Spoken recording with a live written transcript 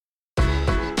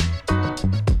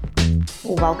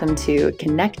Welcome to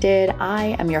Connected.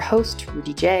 I am your host,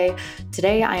 Rudy J.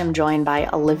 Today I am joined by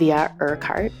Olivia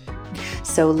Urquhart.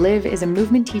 So Liv is a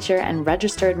movement teacher and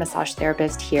registered massage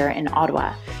therapist here in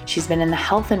Ottawa. She's been in the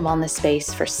health and wellness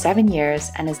space for 7 years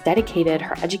and has dedicated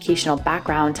her educational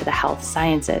background to the health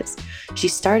sciences. She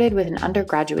started with an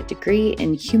undergraduate degree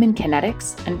in human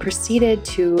kinetics and proceeded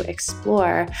to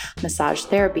explore massage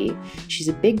therapy. She's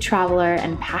a big traveler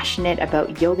and passionate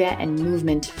about yoga and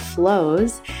movement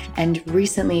flows, and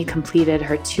recently completed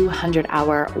her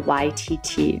 200-hour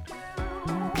YTT.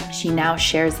 She now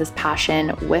shares this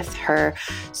passion with her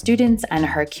students and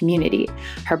her community.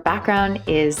 Her background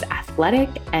is athletic,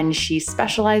 and she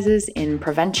specializes in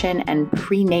prevention and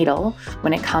prenatal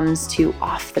when it comes to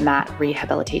off-the-mat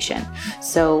rehabilitation.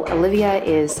 So Olivia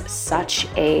is such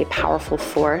a powerful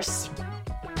force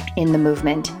in the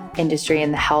movement industry,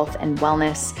 in the health and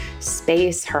wellness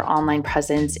space. Her online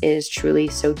presence is truly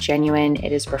so genuine.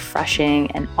 It is refreshing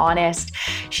and honest.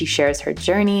 She shares her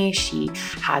journey. She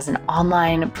has an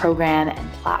online program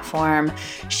and platform.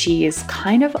 She is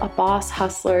kind of a boss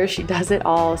hustler. She does it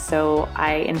all. So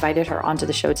I invited her onto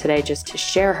the show today just to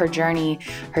share her journey,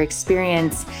 her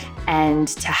experience, and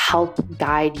to help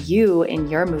guide you in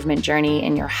your movement journey,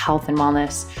 in your health and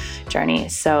wellness journey.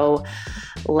 So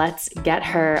let's get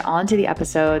her onto the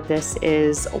episode. This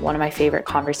is one of my favorite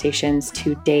conversations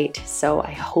to date, so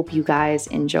I hope you guys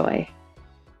enjoy.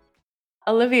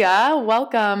 Olivia,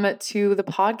 welcome to the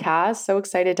podcast. So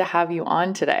excited to have you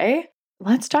on today.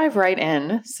 Let's dive right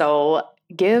in. So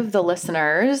give the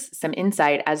listeners some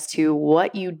insight as to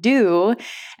what you do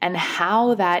and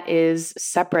how that is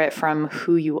separate from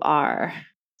who you are.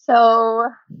 So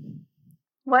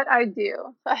what I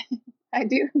do, I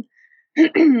do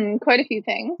quite a few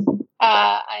things.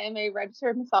 I am a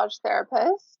registered massage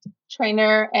therapist,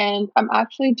 trainer, and I'm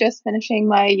actually just finishing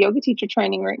my yoga teacher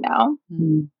training right now.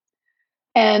 Mm.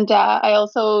 And I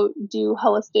also do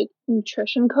holistic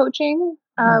nutrition coaching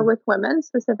with women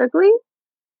specifically.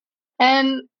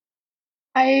 And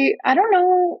I don't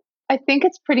know, I think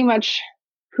it's pretty much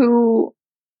who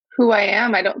I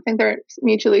am. I don't think they're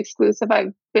mutually exclusive.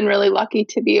 I've been really lucky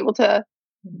to be able to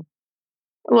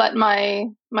let my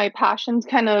passions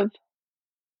kind of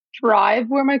drive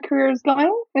where my career is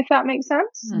going, if that makes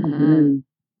sense. Mm-hmm.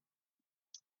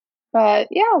 But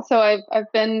yeah, so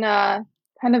I've been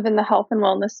kind of in the health and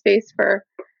wellness space for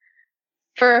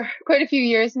quite a few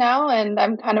years now, and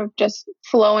I'm kind of just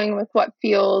flowing with what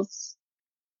feels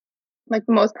like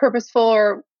the most purposeful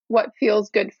or what feels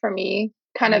good for me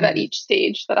kind of at each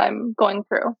stage that I'm going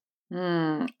through.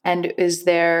 And is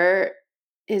there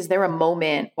a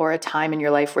moment or a time in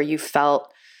your life where you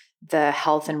felt the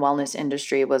health and wellness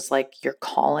industry was like your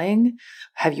calling?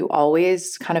 Have you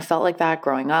always kind of felt like that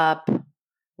growing up?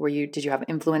 Did you have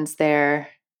influence there?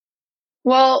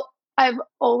 Well, I've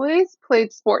always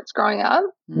played sports growing up.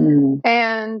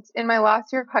 And in my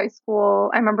last year of high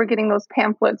school, I remember getting those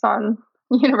pamphlets on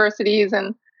universities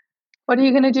and what are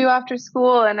you going to do after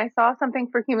school? And I saw something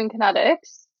for human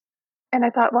kinetics and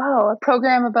I thought, wow, a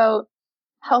program about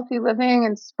healthy living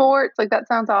and sports, like that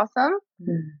sounds awesome.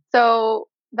 So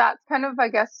that's kind of, I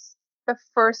guess, the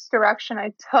first direction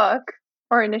I took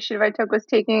or initiative I took was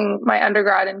taking my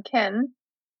undergrad in kin.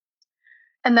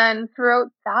 And then throughout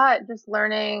that, just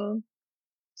learning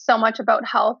so much about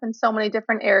health in so many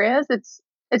different areas. It's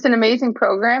an amazing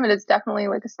program. It is definitely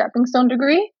like a stepping stone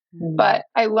degree, but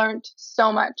I learned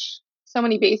so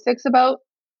many basics about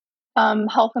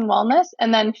health and wellness.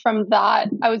 And then from that,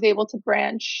 I was able to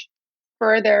branch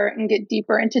further and get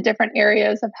deeper into different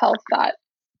areas of health that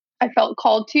I felt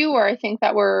called to, or I think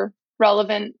that were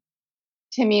relevant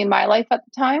to me in my life at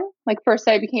the time. Like first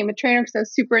I became a trainer because I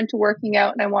was super into working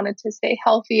out and I wanted to stay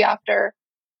healthy after,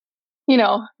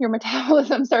 your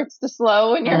metabolism starts to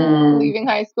slow when you're leaving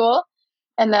high school.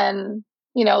 And then,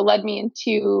 led me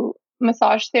into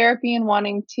massage therapy and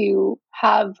wanting to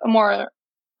have a more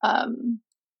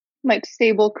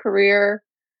stable career,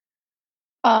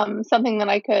 something that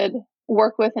I could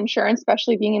work with insurance,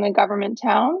 especially being in a government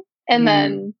town. And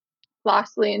then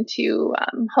lastly into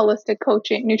holistic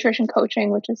coaching, nutrition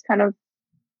coaching, which is kind of,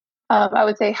 I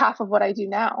would say, half of what I do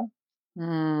now.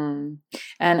 And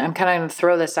I'm kind of going to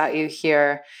throw this at you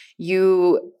here.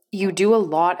 You do a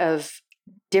lot of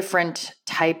different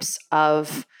types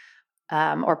of,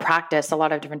 or practice a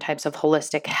lot of different types of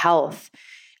holistic health.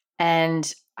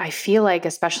 And I feel like,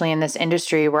 especially in this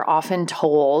industry, we're often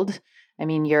told, I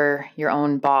mean, you're your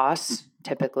own boss,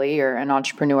 typically, you're an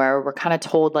entrepreneur, we're kind of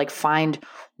told like find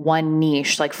one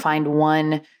niche, like find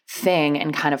one thing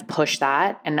and kind of push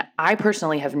that. And I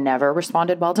personally have never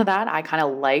responded well to that. I kind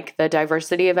of like the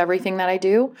diversity of everything that I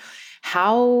do.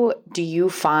 How do you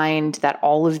find that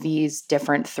all of these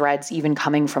different threads, even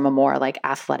coming from a more like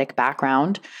athletic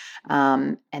background,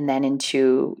 and then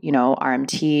into,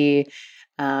 RMT,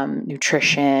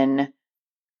 nutrition,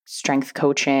 strength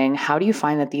coaching, how do you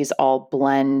find that these all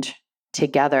blend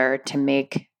together to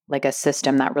make like a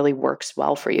system that really works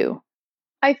well for you?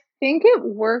 I think it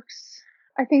works.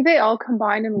 I think they all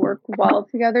combine and work well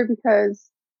together because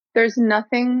there's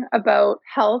nothing about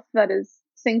health that is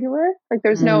singular. Like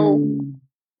there's no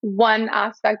one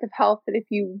aspect of health that if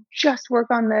you just work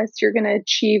on this, you're going to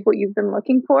achieve what you've been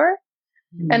looking for.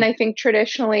 And I think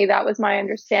traditionally that was my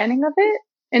understanding of it.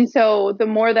 And so the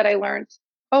more that I learned,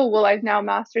 oh, well, I've now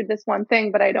mastered this one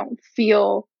thing, but I don't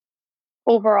feel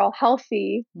overall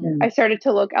healthy, I started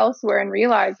to look elsewhere and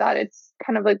realize that it's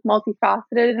kind of like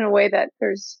multifaceted in a way that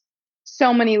there's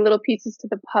so many little pieces to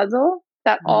the puzzle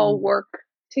that all work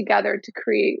together to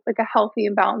create like a healthy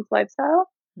and balanced lifestyle.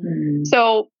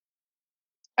 So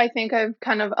I think I've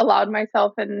kind of allowed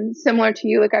myself, and similar to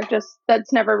you, like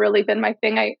that's never really been my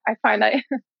thing. I find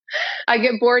I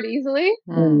get bored easily.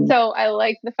 So I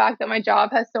like the fact that my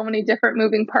job has so many different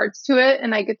moving parts to it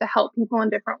and I get to help people in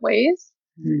different ways.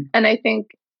 And I think,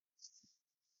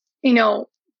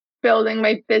 building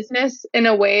my business in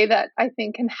a way that I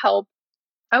think can help,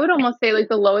 I would almost say like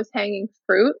the lowest hanging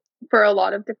fruit for a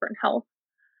lot of different health,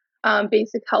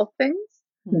 basic health things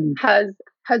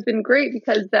has been great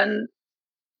because then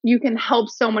you can help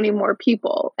so many more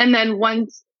people. And then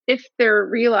if they're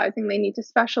realizing they need to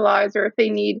specialize or if they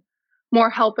need more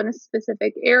help in a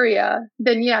specific area,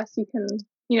 then yes, you can,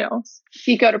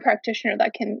 seek out a practitioner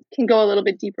that can go a little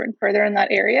bit deeper and further in that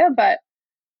area. But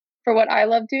for what I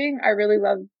love doing, I really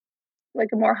love like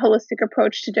a more holistic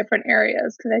approach to different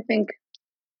areas because I think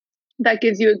that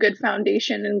gives you a good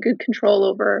foundation and good control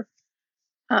over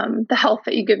the health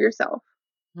that you give yourself.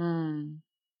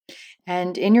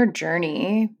 And in your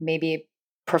journey, maybe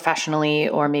professionally,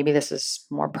 or maybe this is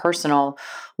more personal,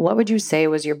 what would you say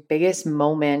was your biggest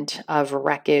moment of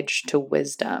wreckage to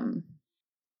wisdom?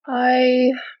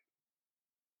 I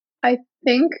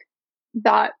think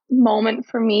that moment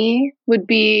for me would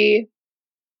be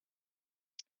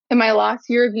in my last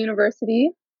year of university.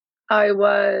 I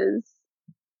was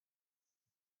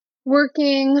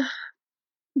working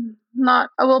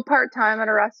part-time at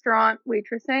a restaurant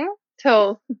waitressing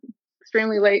till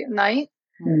extremely late at night.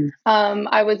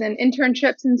 I was in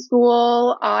internships in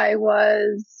school. I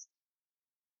was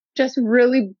just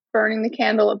really burning the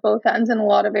candle at both ends in a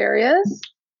lot of areas.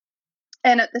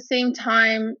 And at the same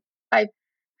time, I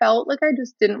felt like I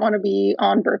just didn't want to be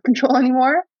on birth control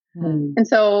anymore. And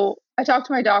so I talked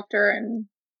to my doctor and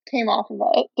came off of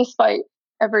it, despite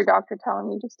every doctor telling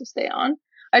me just to stay on.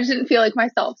 I just didn't feel like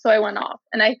myself, so I went off.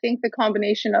 And I think the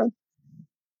combination of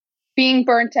being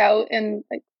burnt out and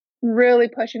like really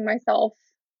pushing myself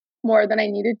more than I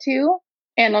needed to,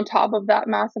 and on top of that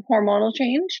massive hormonal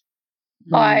change,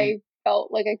 I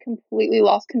felt like I completely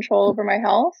lost control over my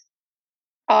health.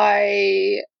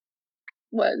 I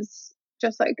was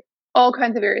just like all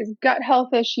kinds of areas, gut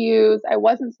health issues. I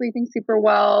wasn't sleeping super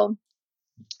well.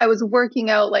 I was working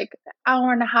out like an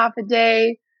hour and a half a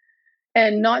day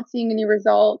and not seeing any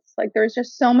results. Like there was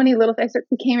just so many little things. I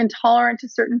became intolerant to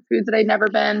certain foods that I'd never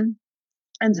been.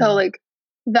 And so like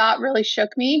that really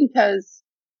shook me because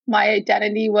my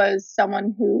identity was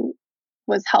someone who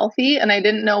was healthy and I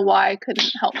didn't know why I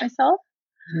couldn't help myself.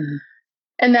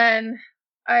 And then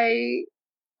I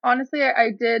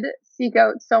did seek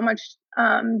out so much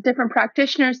different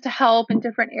practitioners to help in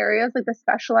different areas, like the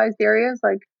specialized areas.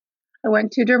 Like I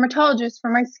went to a dermatologist for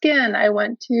my skin. I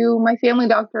went to my family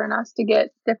doctor and asked to get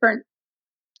different,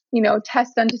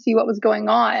 tests done to see what was going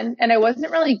on. And I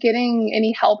wasn't really getting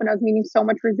any help and I was meeting so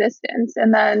much resistance.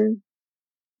 And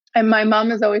my mom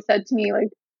has always said to me, like,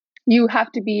 you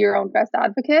have to be your own best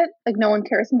advocate. Like no one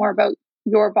cares more about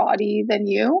your body than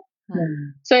you.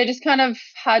 So I just kind of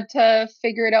had to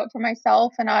figure it out for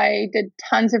myself. And I did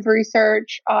tons of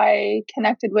research. I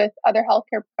connected with other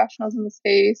healthcare professionals in the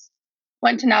space,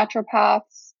 went to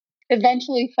naturopaths,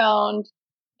 eventually found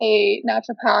a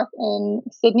naturopath in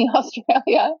Sydney,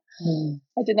 Australia.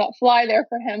 I did not fly there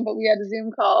for him, but we had a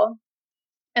Zoom call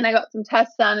and I got some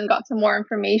tests done and got some more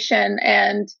information.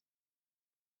 And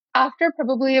after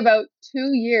probably about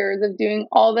 2 years of doing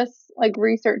all this like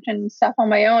research and stuff on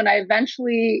my own, I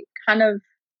eventually kind of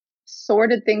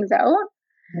sorted things out.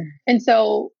 And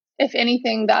so if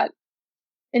anything, that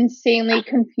insanely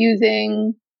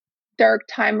confusing, dark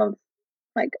time of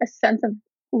like a sense of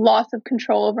loss of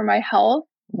control over my health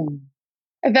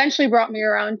eventually brought me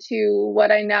around to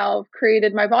what I now have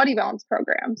created, my body balance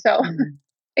program. So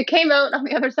it came out on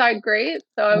the other side great.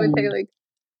 So I would say like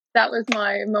that was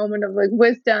my moment of like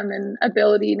wisdom and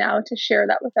ability now to share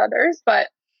that with others. But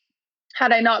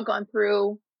had I not gone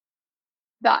through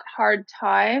that hard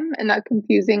time and that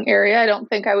confusing area, I don't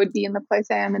think I would be in the place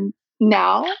I am in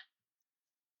now.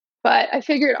 But I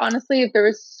figured honestly, if there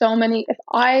was so many, if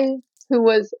I, who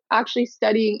was actually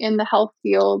studying in the health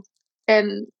field,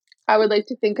 and I would like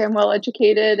to think I'm well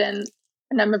educated and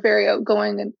I'm a very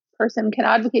outgoing person, can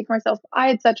advocate for myself. I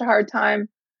had such a hard time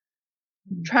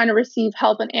trying to receive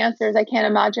help and answers. I can't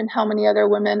imagine how many other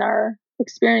women are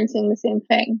experiencing the same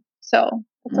thing. So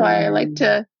that's why I like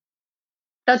to,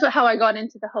 how I got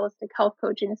into the holistic health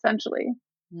coaching essentially.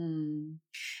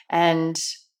 And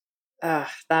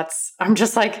I'm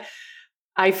just like,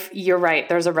 you're right.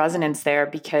 There's a resonance there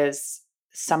because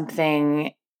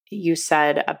something you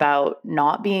said about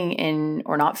not being in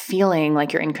or not feeling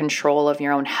like you're in control of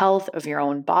your own health, of your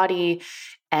own body,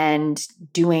 and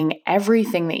doing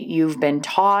everything that you've been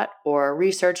taught or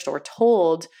researched or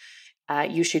told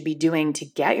you should be doing to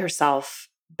get yourself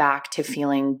back to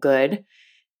feeling good,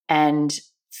 and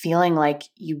feeling like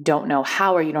you don't know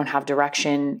how or you don't have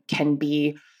direction can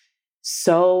be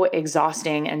so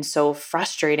exhausting and so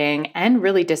frustrating and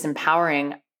really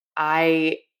disempowering.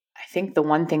 I think the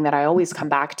one thing that I always come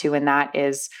back to in that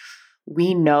is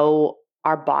we know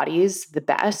our bodies the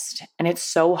best. And it's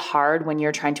so hard when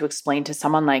you're trying to explain to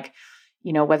someone, like,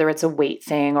 whether it's a weight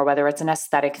thing or whether it's an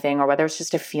aesthetic thing or whether it's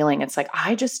just a feeling, it's like,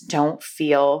 I just don't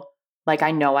feel like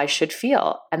I know I should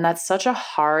feel. And that's such a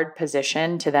hard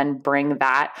position to then bring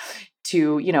that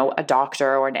to, a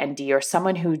doctor or an ND or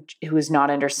someone who is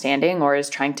not understanding or is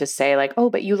trying to say like,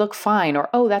 oh, but you look fine, or,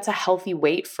 oh, that's a healthy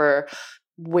weight for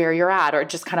where you're at, or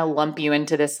just kind of lump you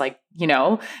into this like,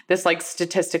 this like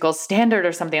statistical standard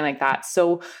or something like that.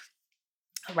 So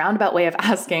a roundabout way of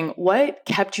asking, what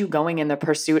kept you going in the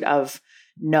pursuit of,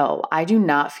 no, I do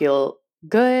not feel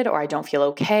good, or I don't feel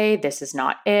okay. This is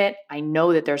not it. I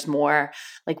know that there's more.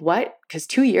 Like what? Because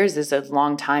 2 years is a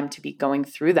long time to be going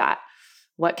through that.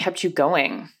 What kept you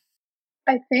going?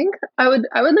 I think I would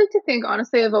like to think,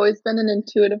 honestly, I've always been an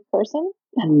intuitive person.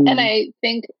 And I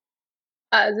think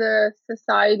as a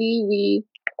society, we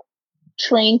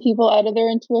train people out of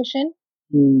their intuition.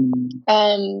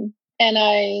 And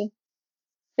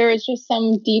there was just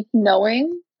some deep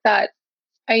knowing that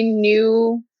I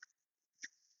knew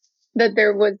that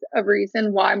there was a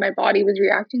reason why my body was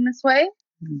reacting this way.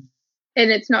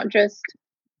 And it's not just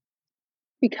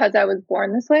because I was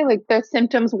born this way. Like the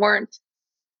symptoms weren't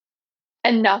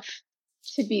enough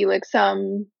to be like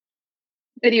some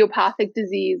idiopathic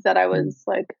disease that I was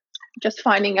like just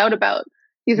finding out about.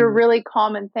 These are really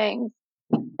common things.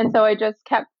 And so I just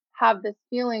have this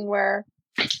feeling where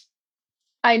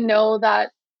I know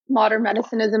that modern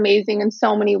medicine is amazing in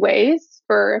so many ways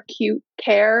for acute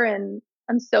care, and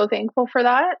I'm so thankful for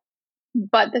that.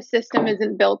 But the system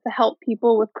isn't built to help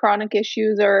people with chronic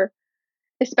issues, or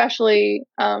especially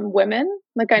women.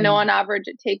 Like I know on average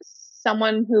it takes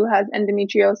someone who has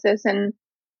endometriosis and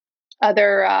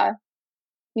other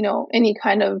any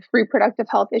kind of reproductive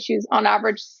health issues, on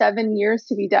average 7 years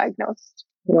to be diagnosed.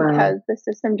 Wow. Because the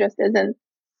system just isn't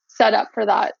set up for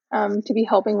that, to be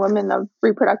helping women of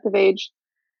reproductive age.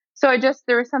 So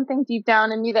there was something deep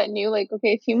down in me that knew like,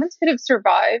 okay, if humans could have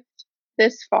survived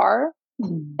this far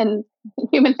in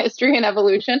human history and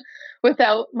evolution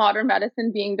without modern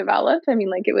medicine being developed, I mean,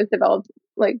 like it was developed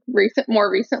like more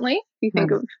recently, if you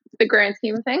think of the grand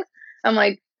scheme of things, I'm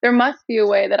like, there must be a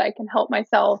way that I can help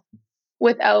myself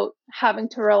without having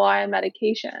to rely on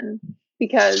medication,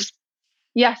 because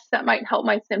yes, that might help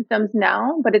my symptoms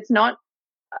now, but it's not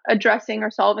addressing or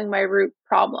solving my root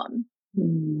problem.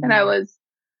 And I was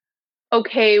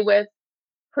okay with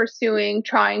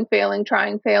trying, failing,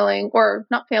 or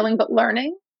not failing, but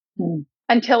learning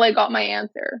until I got my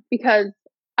answer, because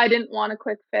I didn't want a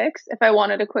quick fix. If I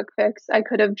wanted a quick fix, I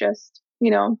could have just,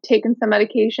 taken some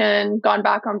medication, gone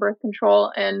back on birth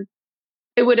control, and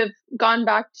it would have gone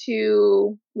back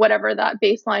to whatever that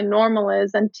baseline normal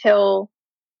is until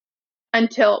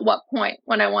what point,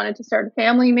 when I wanted to start a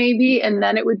family maybe, and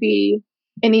then it would be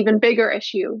an even bigger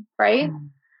issue, right?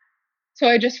 So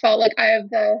I just felt like I have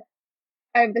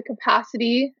the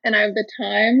capacity and I have the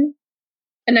time,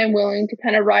 and I'm willing to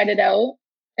kind of ride it out.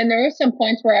 And there were some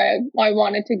points where I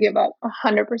wanted to give up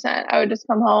 100%. I would just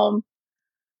come home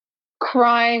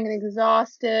crying and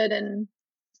exhausted. And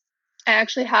I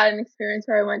actually had an experience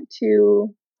where I went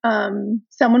to,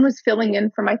 someone was filling in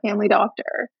for my family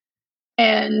doctor,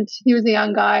 and he was a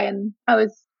young guy, and I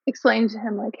was explained to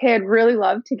him like, hey, I'd really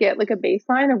love to get like a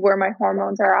baseline of where my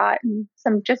hormones are at and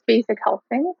some just basic health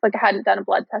things. Like I hadn't done a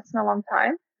blood test in a long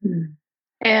time. Mm.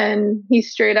 And he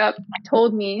straight up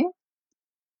told me,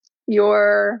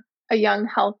 you're a young,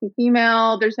 healthy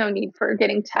female. There's no need for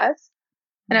getting tests.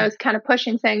 And I was kind of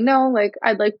pushing, saying, no, like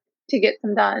I'd like to get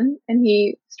some done. And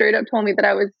he straight up told me that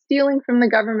I was stealing from the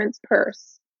government's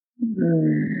purse.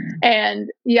 And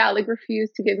like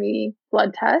refused to give me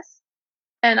blood tests.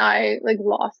 And I like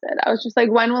lost it. I was just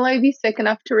like, when will I be sick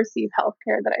enough to receive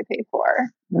healthcare that I pay for,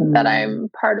 that I'm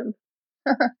part of?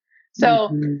 So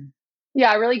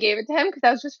I really gave it to him because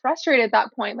I was just frustrated at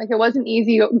that point. Like it wasn't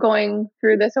easy going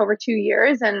through this over 2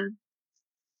 years. And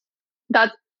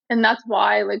that's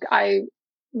why like I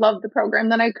love the program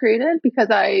that I created, because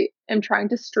I am trying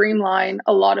to streamline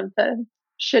a lot of the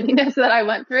shittiness that I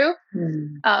went through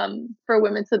for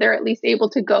women, so they're at least able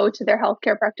to go to their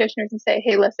healthcare practitioners and say,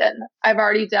 hey, listen, I've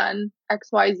already done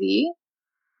XYZ.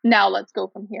 Now let's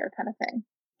go from here, kind of thing.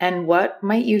 And what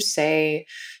might you say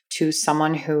to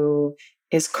someone who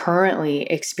is currently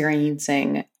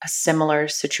experiencing a similar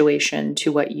situation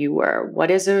to what you were?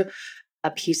 What is a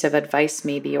piece of advice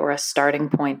maybe, or a starting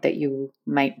point that you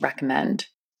might recommend?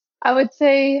 I would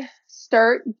say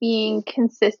start being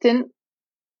consistent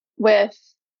with,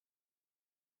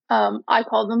 I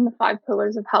call them the 5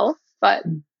 pillars of health, but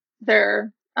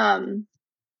they're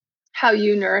how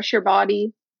you nourish your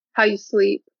body, how you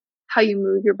sleep, how you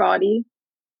move your body,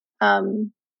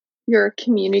 your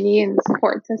community and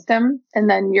support system, and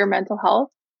then your mental health.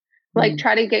 Like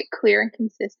try to get clear and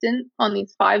consistent on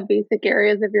these 5 basic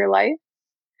areas of your life.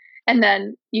 And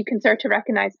then you can start to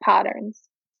recognize patterns.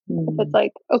 If it's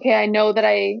like, okay, I know that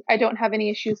I don't have any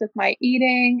issues with my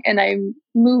eating and I'm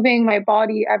moving my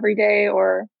body every day,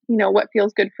 or, what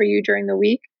feels good for you during the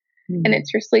week, and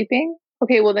it's your sleeping.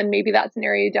 Okay, well then maybe that's an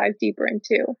area you dive deeper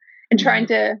into. And trying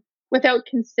to, without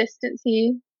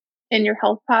consistency in your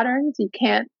health patterns, you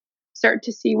can't start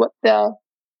to see what the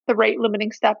rate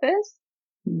limiting step is.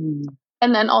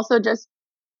 And then also just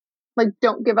like,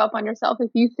 don't give up on yourself.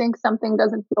 If you think something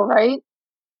doesn't feel right,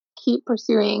 keep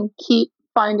pursuing, keep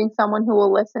finding someone who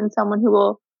will listen, someone who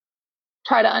will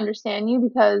try to understand you,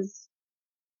 because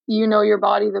you know your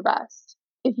body the best.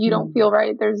 If you don't feel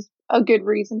right, there's a good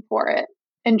reason for it.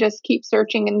 And just keep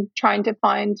searching and trying to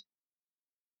find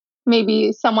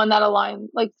maybe someone that aligns,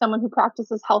 like someone who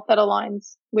practices health that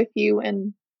aligns with you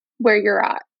and where you're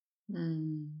at.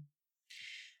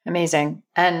 Amazing.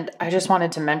 And I just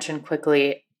wanted to mention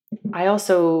quickly, I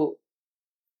also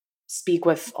speak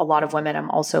with a lot of women. I'm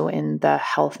also in the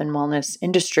health and wellness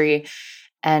industry.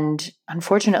 And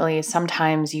unfortunately,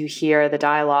 sometimes you hear the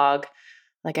dialogue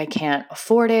like, I can't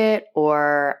afford it,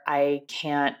 or I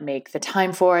can't make the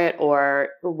time for it, or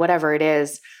whatever it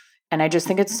is. And I just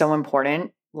think it's so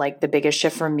important. Like the biggest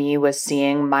shift for me was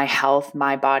seeing my health,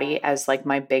 my body as like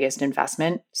my biggest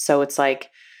investment. So it's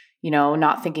like,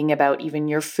 not thinking about even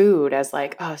your food as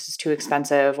like, oh, this is too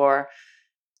expensive, or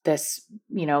this,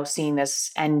 seeing this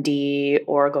ND,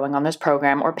 or going on this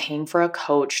program, or paying for a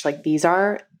coach. Like these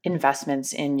are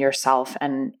investments in yourself.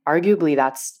 And arguably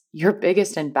that's your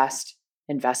biggest and best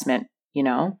investment,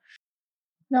 No,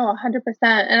 100%.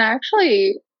 And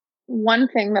actually, one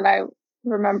thing that I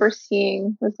remember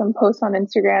seeing was some posts on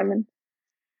Instagram, and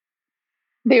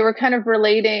they were kind of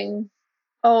relating,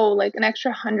 like an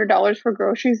extra $100 for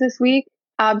groceries this week.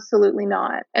 Absolutely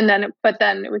not. And then, but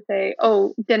then it would say,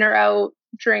 dinner out,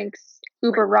 drinks,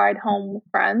 Uber ride home with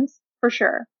friends, for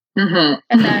sure. And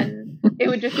then it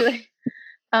would just be like,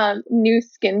 new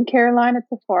skincare line at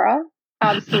Sephora.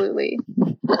 Absolutely.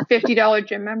 $50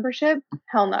 gym membership?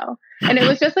 Hell no. And it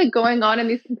was just like going on in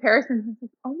these comparisons.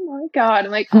 Like, oh my God.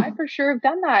 And like, I for sure have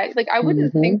done that. Like, I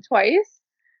wouldn't think twice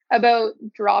about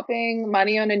dropping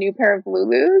money on a new pair of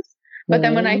Lulus. But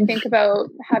then when I think about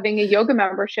having a yoga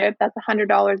membership, that's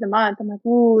 $100 a month. I'm like,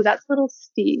 ooh, that's a little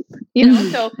steep,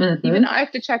 So even I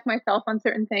have to check myself on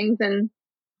certain things. And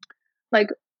like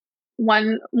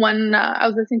one, I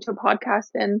was listening to a podcast,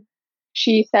 and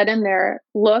she said in there,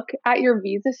 look at your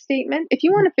Visa statement. If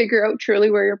you want to figure out truly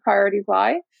where your priorities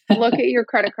lie, look at your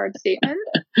credit card statement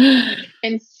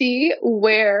and see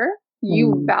where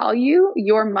you value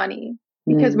your money.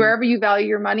 Because wherever you value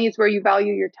your money is where you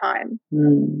value your time.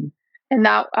 And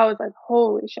that, I was like,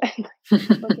 holy shit.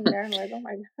 Looking there, I'm like, oh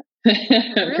my God.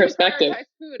 Really perspective.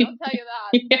 Food, I'll tell you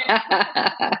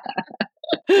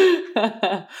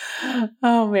that.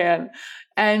 Oh man.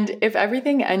 And if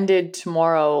everything ended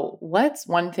tomorrow, what's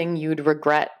one thing you'd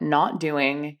regret not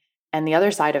doing? And the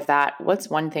other side of that, what's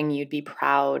one thing you'd be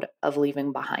proud of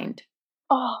leaving behind?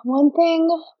 One thing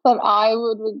that I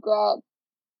would regret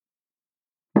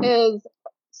is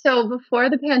So before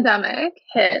the pandemic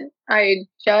hit,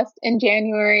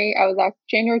 January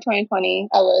 2020,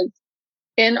 I was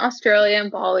in Australia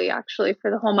and Bali actually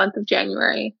for the whole month of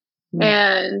January.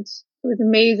 And it was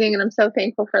amazing. And I'm so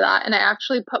thankful for that. And I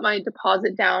actually put my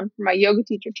deposit down for my yoga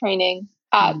teacher training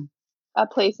at a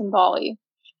place in Bali.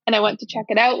 And I went to check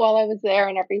it out while I was there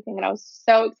and everything. And I was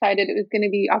so excited. It was going to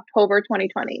be October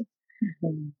 2020.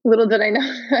 Little did I know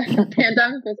the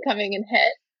pandemic was coming and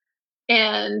hit.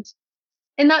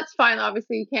 And that's fine.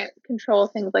 Obviously, you can't control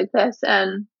things like this.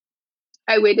 And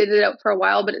I waited it out for a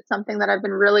while, but it's something that I've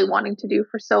been really wanting to do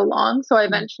for so long. So I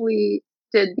eventually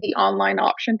did the online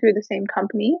option through the same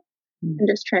company and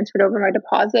just transferred over my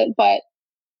deposit. But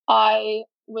I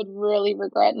would really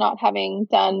regret not having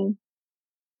done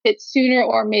it sooner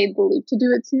or made the leap to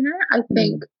do it sooner. I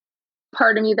think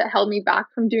part of me that held me back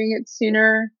from doing it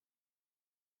sooner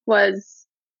was,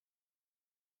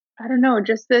 I don't know,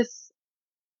 just this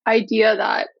idea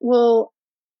that, well,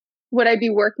 would I be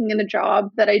working in a job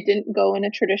that I didn't go in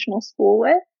a traditional school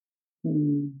with?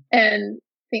 And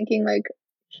thinking like,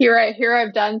 here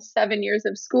I've done 7 years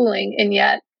of schooling, and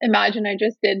yet imagine I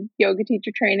just did yoga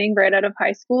teacher training right out of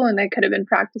high school, and I could have been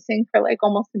practicing for like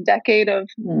almost a decade of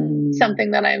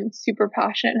something that I'm super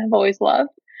passionate and have always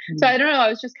loved. So I don't know, I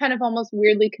was just kind of almost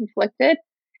weirdly conflicted,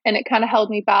 and it kind of held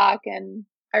me back. And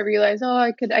I realized,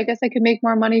 I guess I could make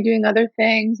more money doing other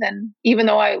things. And even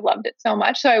though I loved it so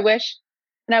much, so I wish,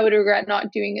 and I would regret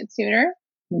not doing it sooner.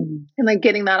 And like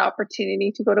getting that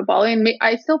opportunity to go to Bali, and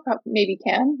I still maybe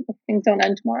can if things don't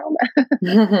end tomorrow,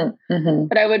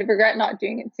 but I would regret not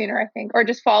doing it sooner, I think, or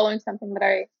just following something that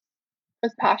I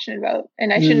was passionate about,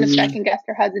 and I shouldn't have second guessed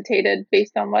or hesitated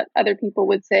based on what other people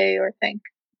would say or think.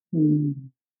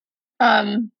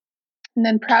 And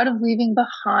then proud of leaving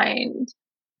behind.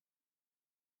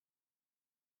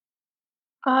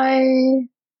 I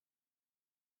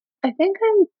think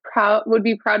would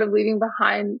be proud of leaving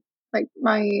behind like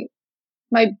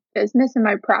my business and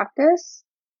my practice.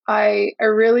 I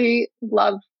really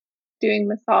love doing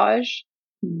massage,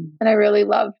 and I really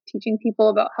love teaching people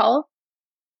about health.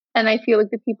 And I feel like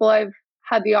the people I've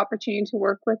had the opportunity to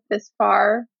work with this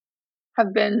far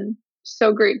have been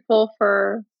so grateful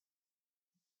for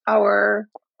our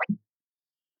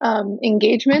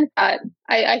engagement that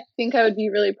I think I would be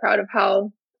really proud of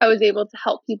how I was able to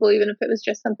help people, even if it was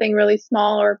just something really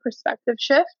small or a perspective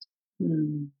shift.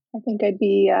 I think I'd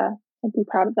be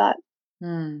proud of that.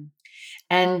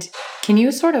 And can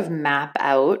you sort of map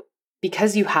out,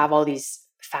 because you have all these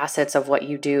facets of what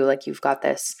you do, like you've got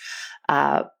this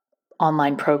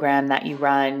online program that you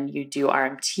run, you do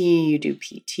RMT, you do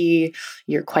PT,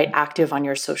 you're quite active on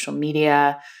your social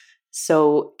media.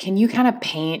 So can you kind of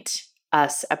paint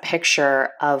us a picture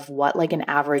of what like an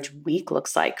average week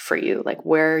looks like for you? Like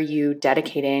where are you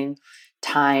dedicating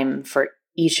time for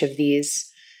each of these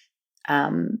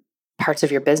parts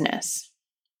of your business?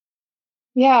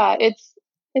 Yeah, it's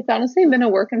honestly been a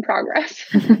work in progress.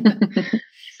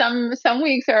 Some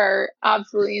weeks are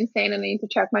absolutely insane, and I need to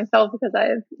check myself because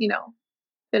I've,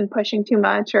 been pushing too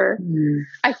much. Or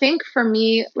I think for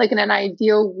me, like in an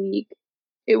ideal week,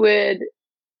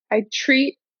 I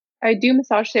do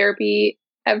massage therapy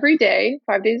every day,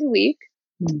 5 days a week.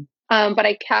 But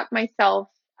I cap myself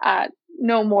at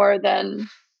no more than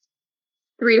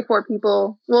 3 to 4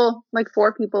 people. Well, like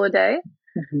 4 people a day,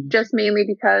 just mainly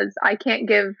because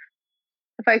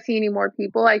if I see any more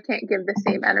people, I can't give the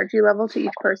same energy level to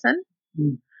each person.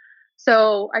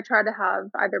 So I try to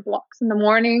have either blocks in the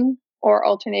morning or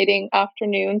alternating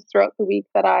afternoons throughout the week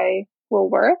that I will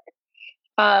work.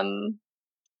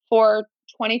 For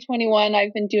 2021,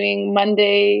 I've been doing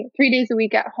 3 days a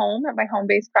week at home at my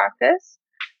home-based practice,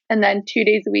 and then 2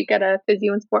 days a week at a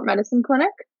physio and sport medicine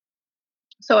clinic.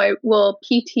 So I will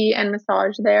PT and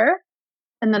massage there,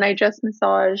 and then I just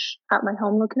massage at my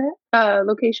home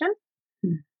location.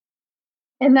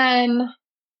 And then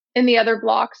in the other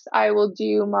blocks, I will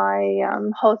do my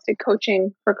holistic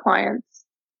coaching for clients.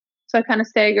 So I kind of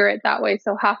stagger it that way.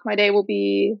 So half my day will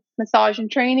be massage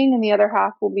and training, and the other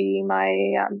half will be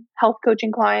my health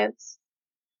coaching clients.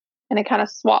 And I kind of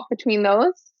swap between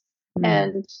those.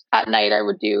 And at night,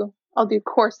 I'll do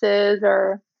courses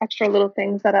or extra little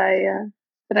things that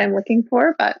I'm looking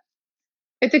for. But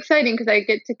it's exciting because I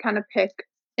get to kind of pick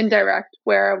and direct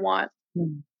where I want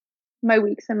my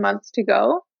weeks and months to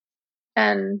go.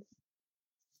 And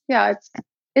yeah,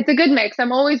 it's a good mix.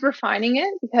 I'm always refining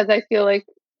it because I feel like,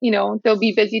 there'll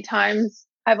be busy times.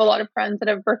 I have a lot of friends that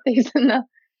have birthdays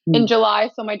in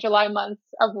July. So my July months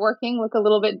of working look a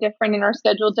little bit different and are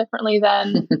scheduled differently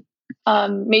than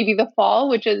maybe the fall,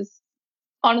 which is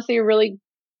honestly a really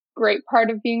great part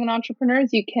of being an entrepreneur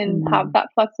is you can have that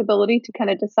flexibility to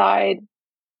kind of decide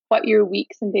what your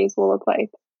weeks and days will look like.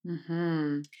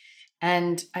 Mm-hmm.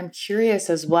 And I'm curious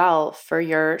as well, for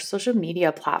your social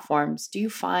media platforms, do you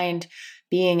find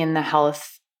being in the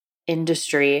health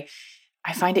industry,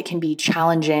 I find it can be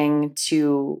challenging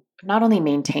to not only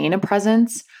maintain a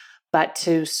presence, but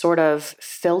to sort of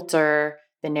filter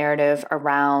the narrative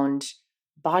around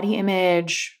body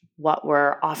image, what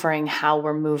we're offering, how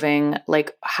we're moving.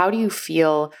 Like, how do you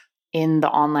feel in the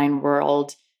online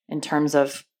world in terms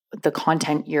of the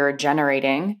content you're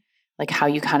generating, like how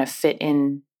you kind of fit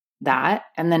in that?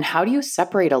 And then how do you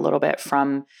separate a little bit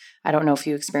from, I don't know if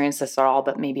you experience this at all,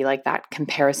 but maybe like that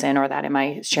comparison or that, am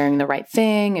I sharing the right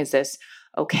thing? Is this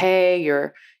okay?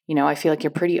 I feel like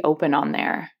you're pretty open on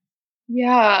there.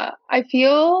 Yeah, I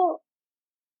feel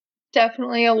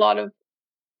definitely a lot of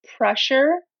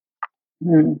pressure,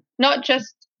 not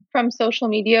just from social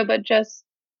media, but just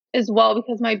as well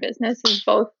because my business is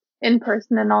both in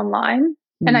person and online.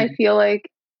 And I feel like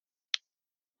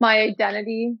my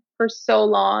identity for so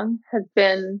long has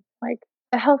been like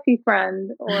a healthy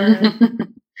friend or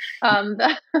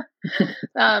the,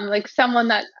 like someone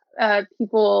that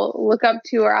people look up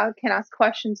to or can ask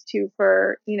questions to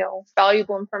for,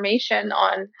 valuable information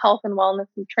on health and wellness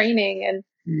and training. And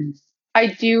I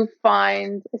do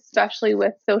find, especially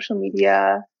with social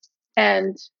media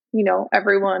and,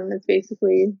 everyone is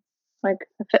basically like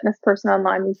a fitness person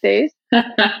online these days.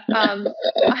 I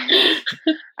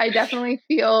definitely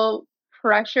feel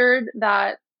pressured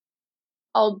that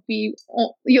you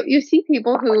see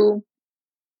people who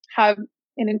have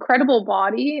an incredible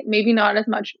body, maybe not as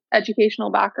much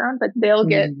educational background, but they'll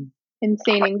get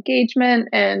insane engagement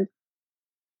and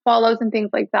follows and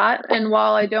things like that. And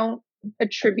while I don't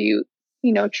attribute,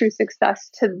 true success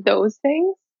to those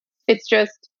things,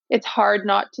 it's hard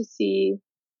not to see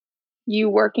you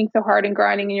working so hard and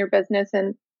grinding in your business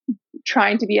and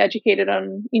trying to be educated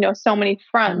on, so many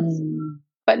fronts,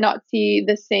 but not see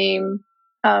the same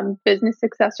business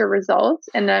success or results.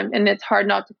 And it's hard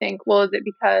not to think, well, is it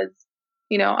because,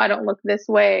 I don't look this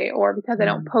way or because I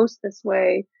don't post this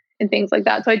way and things like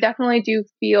that. So I definitely do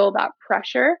feel that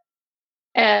pressure.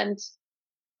 And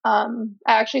I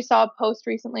actually saw a post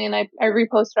recently and I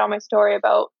reposted on my story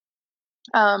about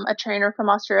a trainer from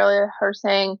Australia, her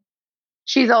saying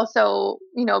she's also,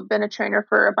 been a trainer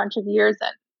for a bunch of years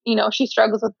and, she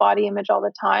struggles with body image all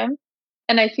the time.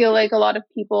 And I feel like a lot of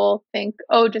people think,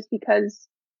 oh, just because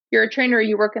you're a trainer,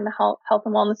 you work in the health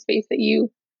and wellness space, that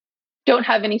you don't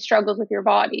have any struggles with your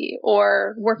body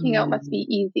or working out must be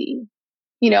easy.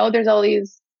 There's all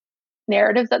these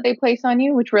narratives that they place on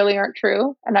you, which really aren't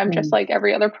true. And I'm just like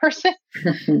every other person.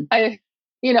 I,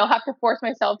 have to force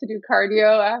myself to do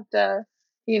cardio. I have to,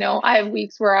 I have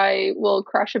weeks where I will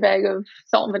crush a bag of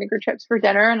salt and vinegar chips for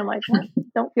dinner. And I'm like, well,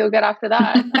 don't feel good after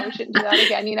that. I shouldn't do that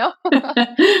again,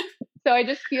 So I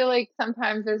just feel like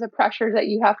sometimes there's a pressure that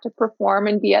you have to perform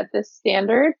and be at this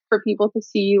standard for people to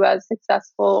see you as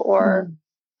successful or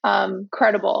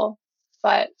credible.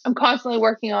 But I'm constantly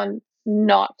working on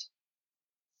not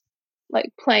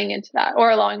like playing into that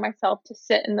or allowing myself to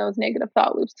sit in those negative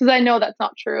thought loops because I know that's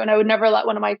not true. And I would never let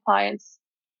one of my clients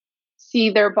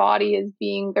see their body as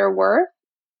being their worth.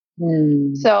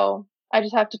 So I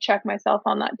just have to check myself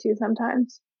on that too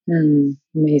sometimes.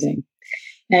 Amazing.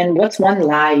 And what's one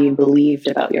lie you believed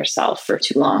about yourself for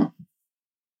too long?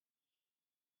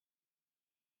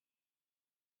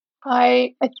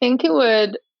 I think it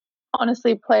would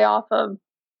honestly play off of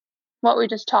what we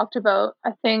just talked about.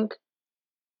 I think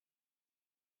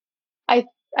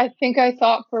I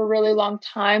thought for a really long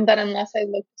time that unless I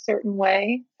looked a certain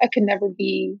way, I could never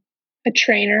be a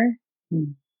trainer.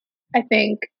 I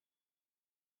think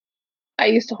I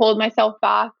used to hold myself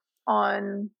back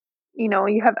on,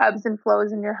 you have ebbs and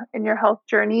flows in your health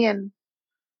journey, and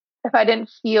if I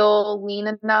didn't feel lean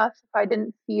enough, if I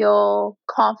didn't feel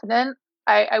confident,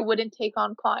 I wouldn't take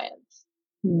on clients.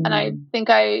 And I think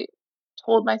I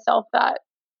told myself that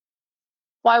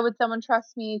why would someone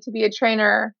trust me to be a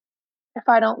trainer if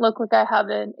I don't look like I have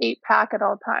an 8-pack at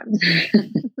all times?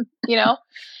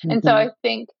 And so I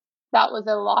think that was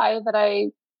a lie that I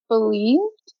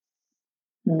believed.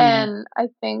 And I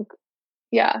think,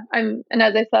 and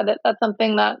as I said, that's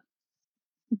something that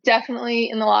definitely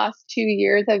in the last 2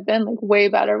 years I've been like way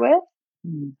better with.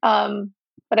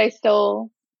 But I still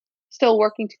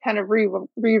working to kind of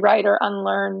rewrite or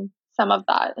unlearn some of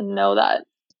that and know that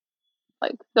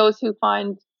like those who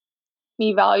find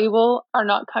me valuable are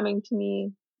not coming to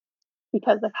me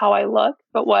because of how I look,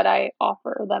 but what I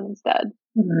offer them instead.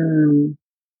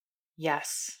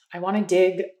 Yes. I want to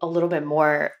dig a little bit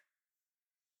more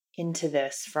into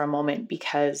this for a moment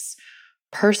because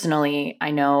personally,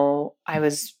 I know I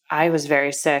was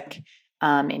very sick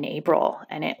in April,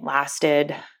 and it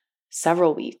lasted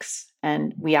several weeks.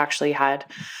 And we actually had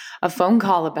a phone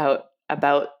call about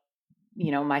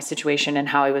my situation and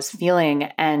how I was feeling.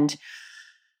 And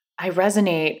I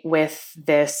resonate with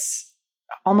this,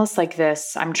 almost like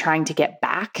this, I'm trying to get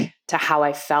back to how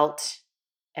I felt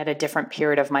at a different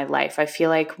period of my life. I feel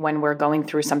like when we're going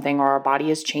through something, or our body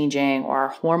is changing, or our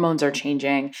hormones are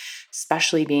changing,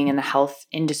 especially being in the health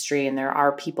industry, and there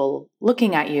are people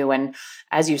looking at you. And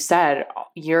as you said,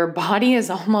 your body is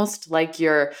almost like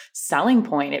your selling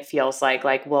point. It feels like,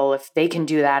 well, if they can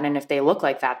do that and if they look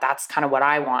like that, that's kind of what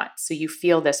I want. So you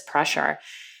feel this pressure.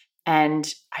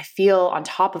 And I feel on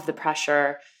top of the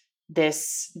pressure,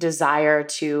 this desire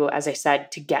to, as I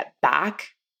said, to get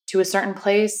back to a certain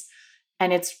place.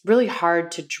 And it's really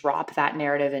hard to drop that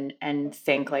narrative and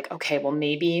think like, okay, well,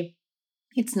 maybe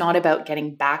it's not about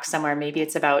getting back somewhere. Maybe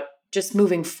it's about just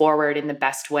moving forward in the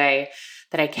best way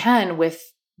that I can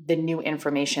with the new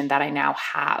information that I now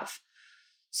have.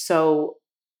 So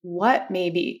what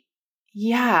might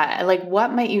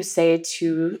you say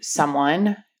to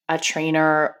someone, a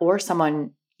trainer or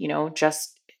someone,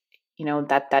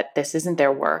 that this isn't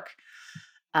their work,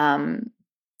 to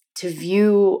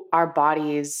view our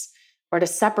bodies, or to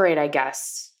separate, I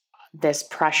guess, this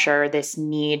pressure, this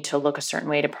need to look a certain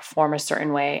way, to perform a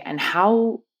certain way, and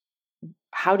how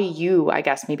do you, I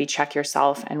guess, maybe check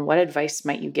yourself, and what advice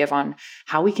might you give on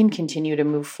how we can continue to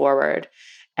move forward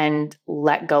and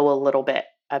let go a little bit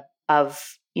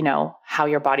of how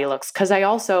your body looks? Because I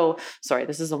also, sorry,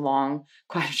 this is a long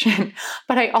question,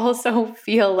 but I also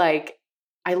feel like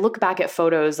I look back at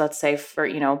photos, let's say for,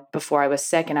 before I was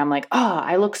sick, and I'm like, oh,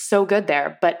 I look so good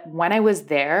there. But when I was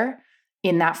there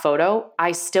in that photo,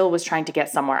 I still was trying to get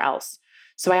somewhere else.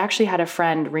 So I actually had a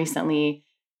friend recently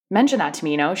mention that to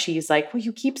me. She's like, well,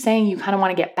 you keep saying you kind of want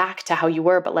to get back to how you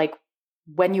were, but like,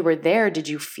 when you were there, did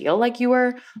you feel like you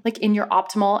were like in your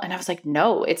optimal? And I was like,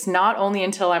 no, it's not only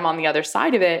until I'm on the other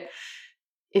side of it.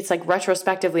 It's like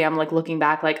retrospectively, I'm like looking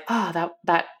back like, oh,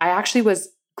 that I actually was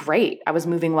great. I was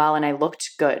moving well and I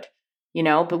looked good,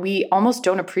 but we almost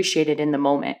don't appreciate it in the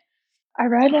moment. I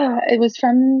read, it was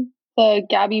from the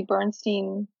Gabby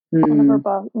Bernstein, one of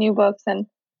her new books. And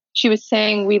she was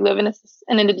saying we live in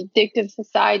an addictive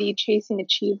society chasing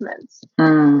achievements.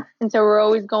 And so we're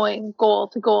always going goal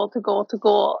to goal to goal to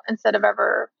goal instead of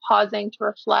ever pausing to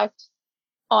reflect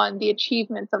on the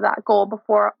achievements of that goal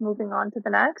before moving on to the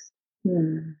next.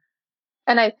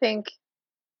 And I think,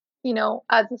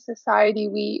 as a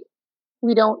society,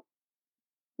 we don't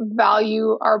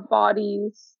value our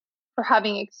bodies for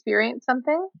having experienced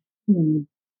something.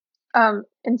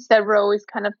 Instead, we're always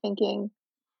kind of thinking,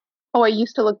 oh, I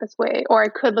used to look this way, or I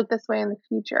could look this way in the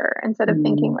future, instead of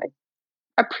thinking like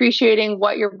appreciating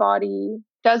what your body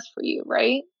does for you,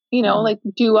 right? Like,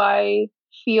 do I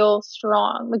feel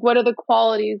strong? Like, what are the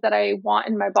qualities that I want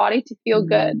in my body to feel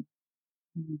good?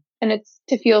 And it's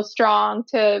to feel strong,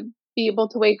 to be able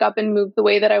to wake up and move the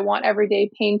way that I want every day,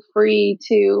 pain-free,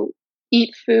 to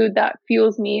eat food that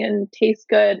fuels me and tastes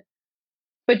good.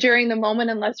 But during the moment,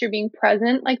 unless you're being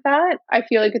present like that, I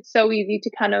feel like it's so easy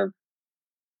to kind of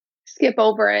skip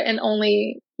over it and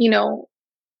only,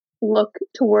 look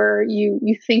to where you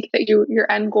think that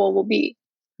your end goal will be.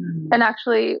 And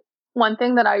actually, one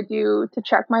thing that I do to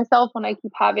check myself when I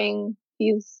keep having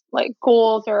these like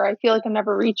goals, or I feel like I'm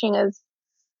never reaching, is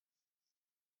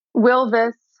will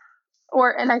this,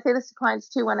 and I say this to clients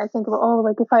too, when I think about,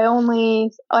 like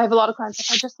I have a lot of clients,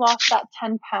 if I just lost that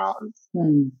 10 pounds,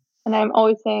 and I'm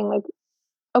always saying like,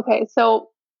 okay, so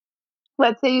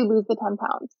let's say you lose the 10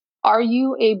 pounds. Are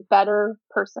you a better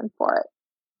person for it?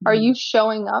 Are you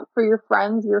showing up for your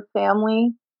friends, your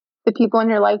family, the people in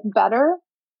your life better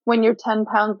when you're 10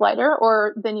 pounds lighter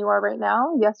or than you are right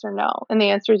now? Yes or no? And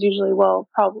the answer is usually, well,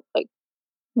 probably like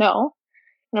no.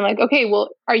 And I'm like, okay, well,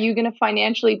 are you going to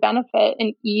financially benefit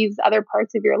and ease other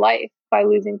parts of your life by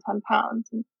losing 10 pounds?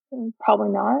 And probably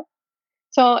not.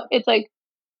 So it's like,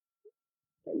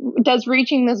 does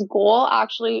reaching this goal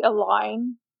actually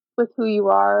align with who you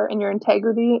are and your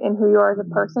integrity and who you are as a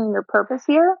person and your purpose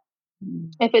here?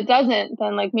 If it doesn't,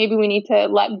 then like maybe we need to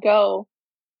let go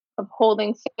of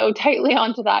holding so tightly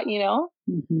onto that,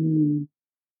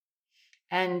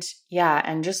 And yeah,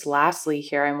 and just lastly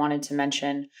here, I wanted to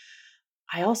mention,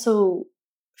 I also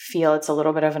feel it's a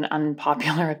little bit of an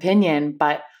unpopular opinion,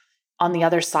 but on the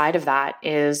other side of that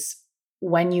is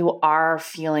when you are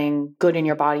feeling good in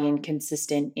your body and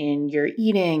consistent in your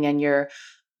eating and your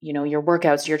your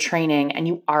workouts, your training, and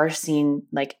you are seeing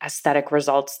like aesthetic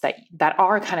results that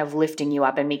are kind of lifting you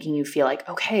up and making you feel like,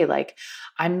 okay, like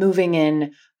I'm moving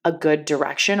in a good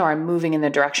direction, or I'm moving in the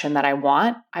direction that I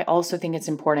want. I also think it's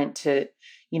important to,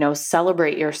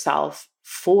 celebrate yourself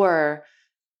for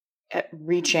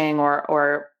reaching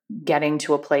or getting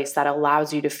to a place that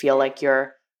allows you to feel like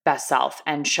your best self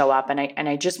and show up. And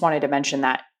I just wanted to mention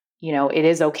that, it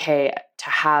is okay to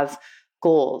have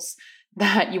goals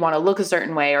that you want to look a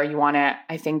certain way, or you want to,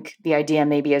 I think the idea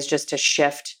maybe is just to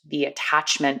shift the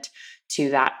attachment to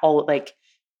that.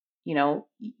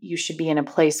 You should be in a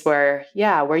place where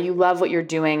you love what you're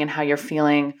doing and how you're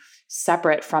feeling,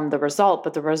 separate from the result,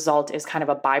 but the result is kind of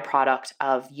a byproduct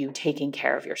of you taking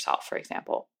care of yourself, for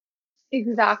example.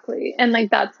 Exactly. And like,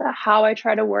 that's how I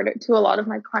try to word it to a lot of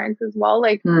my clients as well.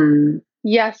 Like,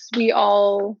 yes, we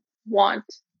all want,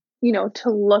 to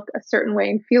look a certain way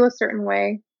and feel a certain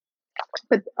way,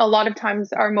 but a lot of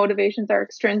times our motivations are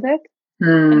extrinsic.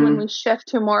 And when we shift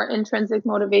to more intrinsic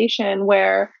motivation,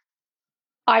 where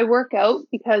I work out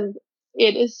because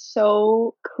it is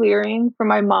so clearing for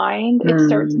my mind, it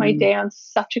starts my day on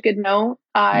such a good note.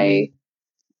 I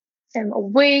am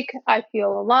awake, I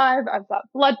feel alive, I've got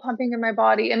blood pumping in my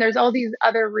body, and there's all these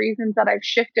other reasons that I've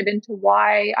shifted into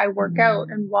why I work out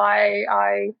and why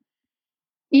I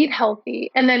eat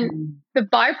healthy. And then the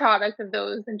byproduct of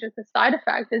those, and just the side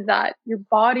effect, is that your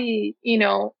body,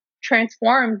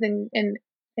 transforms and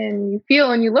you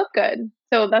feel and you look good.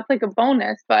 So that's like a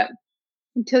bonus. But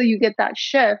until you get that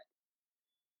shift,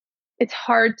 it's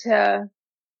harder to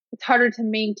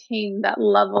maintain that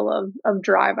level of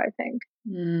drive, I think.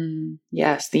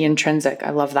 Yes, the intrinsic.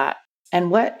 I love that.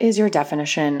 And what is your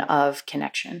definition of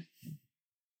connection?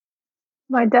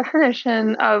 My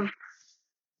definition of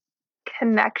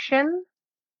connection,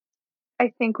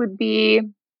 I think, would be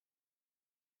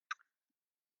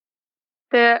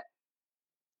the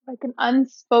like an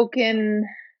unspoken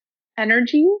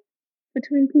energy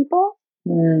between people.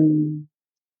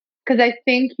 Because I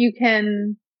think you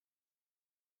can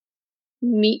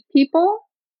meet people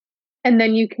and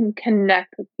then you can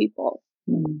connect with people.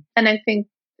 And I think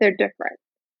they're different.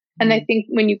 And I think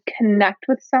when you connect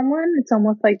with someone, it's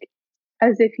almost like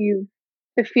as if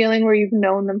the feeling where you've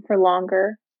known them for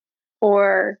longer,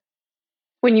 or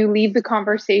when you leave the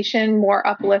conversation more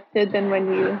uplifted than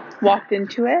when you walked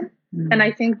into it. And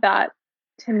I think that,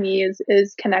 to me,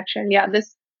 is connection. Yeah,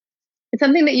 it's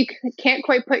something that you can't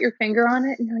quite put your finger on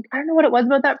it. And you're like, I don't know what it was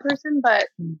about that person, but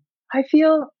I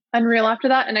feel unreal after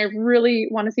that. And I really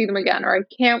want to see them again, or I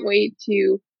can't wait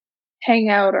to hang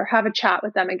out or have a chat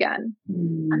with them again. I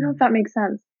don't know if that makes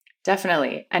sense.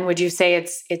 Definitely. And would you say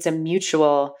it's a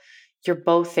mutual, you're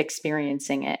both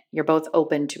experiencing it, you're both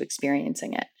open to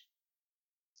experiencing it?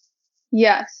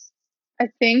 Yes, I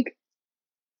think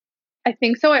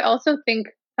so. I also think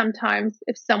sometimes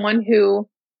if someone who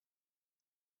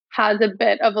has a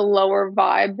bit of a lower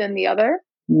vibe than the other,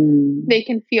 they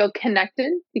can feel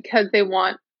connected because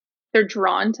they're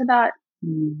drawn to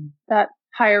that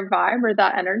higher vibe or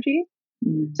that energy.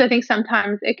 So I think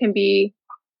sometimes it can be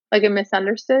like a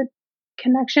misunderstood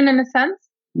connection in a sense.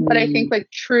 But I think like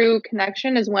true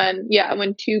connection is when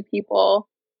two people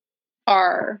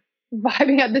are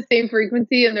vibing at the same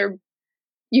frequency, and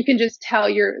you can just tell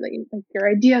your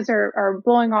ideas are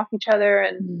blowing off each other,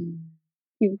 and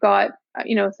you've got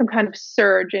some kind of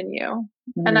surge in you.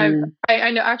 And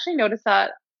I know actually noticed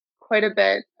that quite a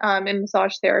bit in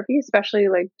massage therapy, especially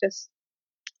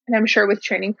and I'm sure with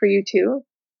training for you too,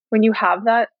 when you have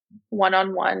that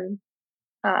one-on-one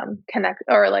connect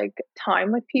or like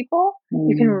time with people,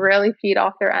 you can really feed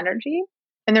off their energy,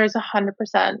 and there's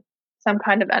 100% some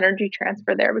kind of energy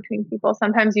transfer there between people.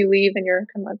 Sometimes you leave and you're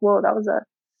kind of like, whoa, that was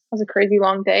a crazy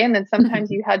long day. And then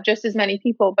sometimes you had just as many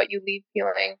people, but you leave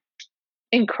feeling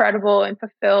incredible and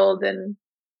fulfilled, and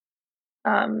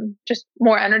just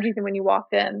more energy than when you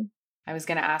walked in. I was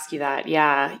going to ask you that.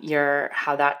 Yeah,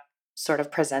 how that sort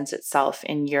of presents itself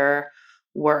in your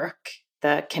work,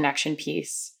 the connection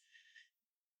piece,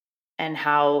 and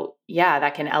how,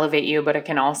 that can elevate you, but it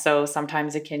can also,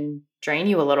 sometimes it can drain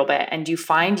you a little bit. And do you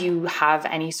find you have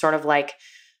any sort of like,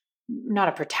 not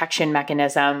a protection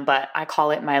mechanism, but I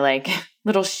call it my like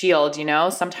little shield,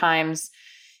 sometimes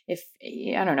if,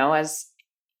 I don't know, as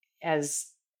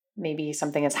maybe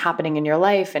something is happening in your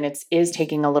life and it is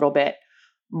taking a little bit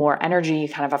more energy, you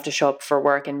kind of have to show up for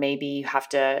work, and maybe you have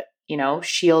to,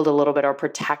 shield a little bit or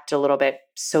protect a little bit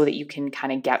so that you can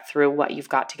kind of get through what you've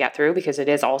got to get through, because it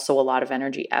is also a lot of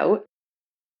energy out.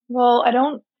 Well,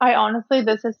 I honestly,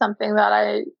 this is something that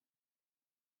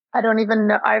I don't even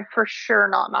know. I've for sure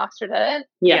not mastered it.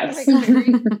 Yes.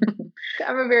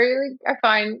 I'm a very, I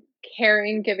find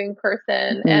caring, giving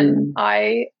person. And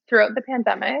I, throughout the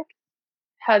pandemic,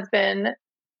 has been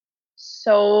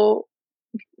so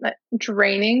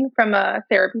draining from a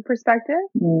therapy perspective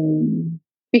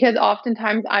because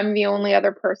oftentimes I'm the only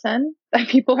other person that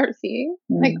people are seeing,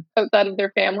 like outside of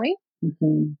their family.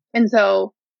 And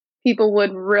so people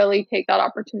would really take that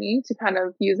opportunity to kind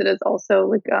of use it as also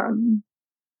like,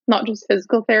 not just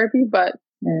physical therapy, but,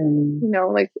 you know,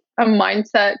 like a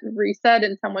mindset reset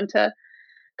and someone to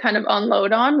kind of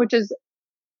unload on, which is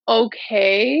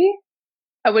okay.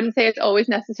 I wouldn't say it's always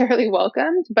necessarily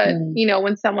welcomed, but you know,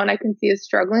 when someone I can see is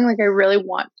struggling, like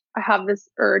I have this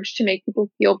urge to make people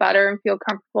feel better and feel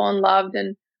comfortable and loved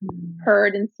and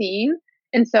heard and seen.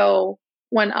 And so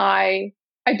when I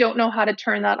don't know how to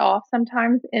turn that off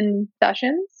sometimes in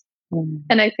sessions.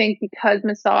 And I think because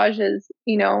massage is,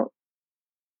 you know,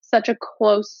 such a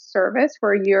close service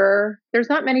where there's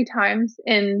not many times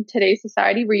in today's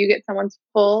society where you get someone's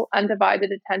full undivided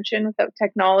attention without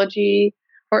technology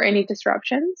or any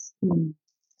disruptions.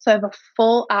 So I have a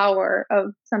full hour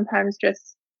of sometimes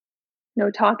just no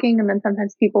talking, and then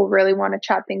sometimes people really want to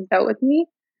chat things out with me.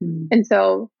 And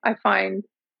so I find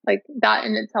like that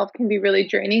in itself can be really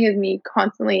draining, is me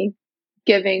constantly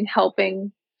giving,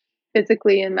 helping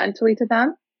physically and mentally to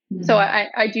them. So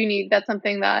I do need, that's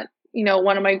something that, you know,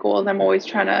 one of my goals I'm always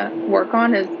trying to work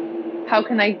on is how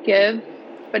can I give,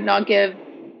 but not give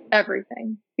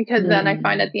everything? Because then I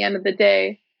find at the end of the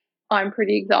day, I'm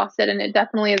pretty exhausted, and it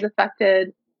definitely has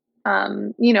affected,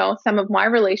 you know, some of my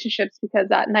relationships, because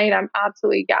that night I'm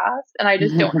absolutely gassed and I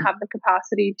just don't have the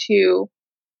capacity to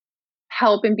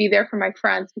help and be there for my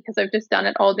friends because I've just done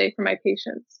it all day for my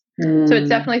patients. So it's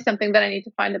definitely something that I need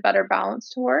to find a better balance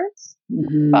towards.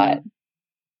 But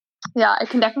yeah, it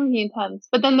can definitely be intense.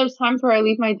 But then there's times where I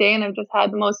leave my day and I've just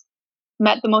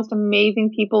met the most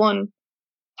amazing people and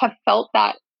have felt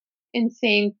that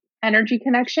insane energy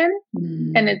connection.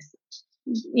 And it's,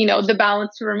 you know, the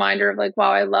balanced reminder of like,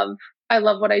 wow, I love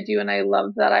what I do, and I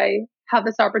love that I have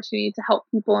this opportunity to help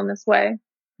people in this way.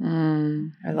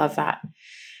 I love that.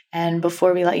 And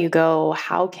before we let you go,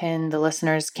 how can the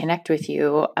listeners connect with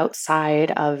you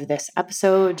outside of this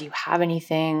episode? Do you have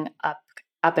anything up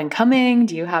and coming?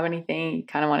 Do you have anything you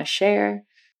kind of want to share?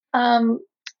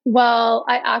 Well,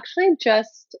 I actually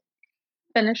just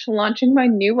finished launching my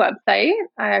new website.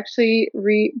 I actually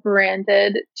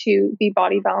rebranded to the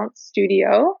Body Balance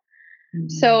Studio.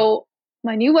 So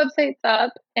my new website's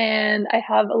up, and I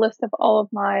have a list of all of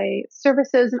my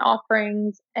services and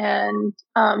offerings. And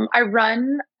I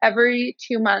run every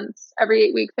 2 months, every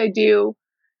 8 weeks, I do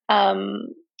a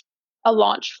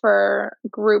launch for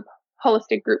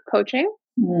holistic group coaching.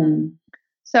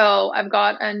 So I've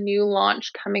got a new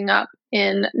launch coming up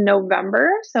in November.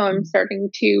 So I'm starting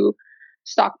to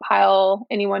stockpile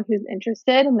anyone who's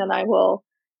interested, and then I will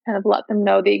kind of let them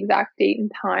know the exact date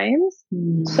and times.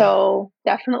 So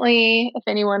definitely, if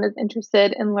anyone is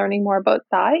interested in learning more about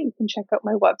that, you can check out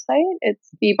my website. It's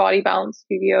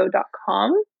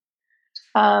thebodybalancestudio.com.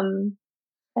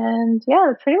 And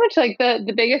yeah, it's pretty much like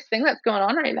the biggest thing that's going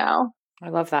on right now. I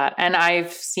love that. And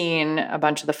I've seen a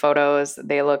bunch of the photos.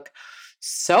 They look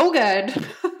so good.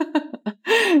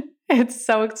 It's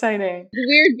so exciting. It's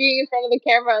weird being in front of the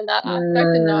camera in that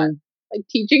aspect and not like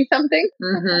teaching something.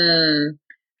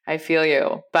 I feel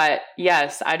you. But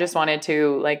yes, I just wanted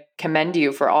to like commend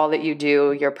you for all that you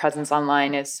do. Your presence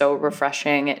online is so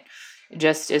refreshing. It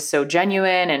just is so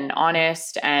genuine and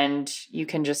honest, and you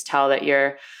can just tell that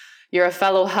you're a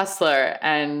fellow hustler,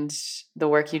 and the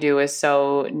work you do is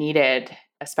so needed,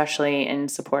 especially in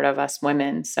support of us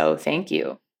women. So thank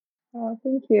you. Oh,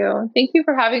 thank you. Thank you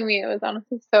for having me. It was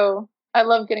honestly I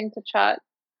love getting to chat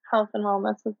health and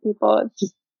wellness with people.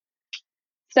 It's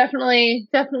definitely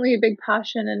a big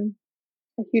passion and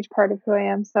a huge part of who I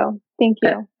am. So thank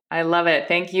you. I love it.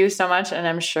 Thank you so much. And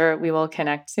I'm sure we will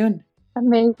connect soon.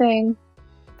 Amazing.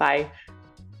 Bye.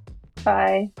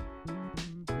 Bye.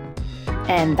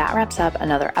 And that wraps up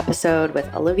another episode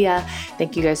with Olivia.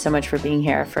 Thank you guys so much for being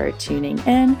here, for tuning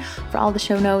in. For all the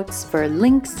show notes, for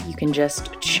links, you can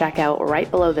just check out right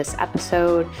below this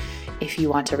episode. If you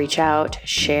want to reach out,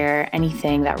 share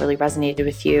anything that really resonated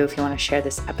with you, if you want to share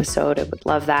this episode, I would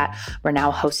love that. We're now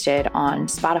hosted on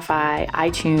Spotify,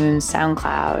 iTunes,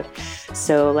 SoundCloud.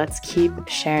 So let's keep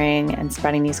sharing and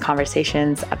spreading these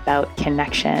conversations about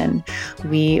connection.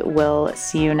 We will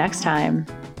see you next time.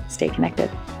 Stay connected.